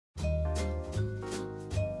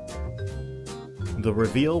The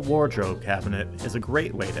Reveal Wardrobe Cabinet is a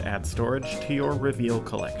great way to add storage to your Reveal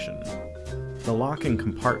collection. The locking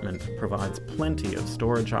compartment provides plenty of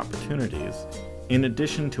storage opportunities, in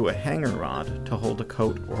addition to a hanger rod to hold a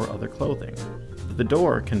coat or other clothing. The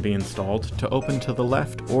door can be installed to open to the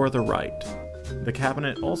left or the right. The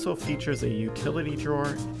cabinet also features a utility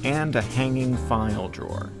drawer and a hanging file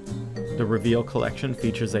drawer. The Reveal collection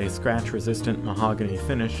features a scratch-resistant mahogany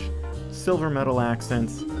finish, silver metal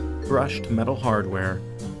accents, brushed metal hardware,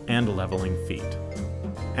 and leveling feet.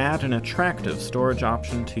 Add an attractive storage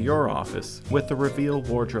option to your office with the Reveal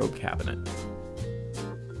Wardrobe Cabinet.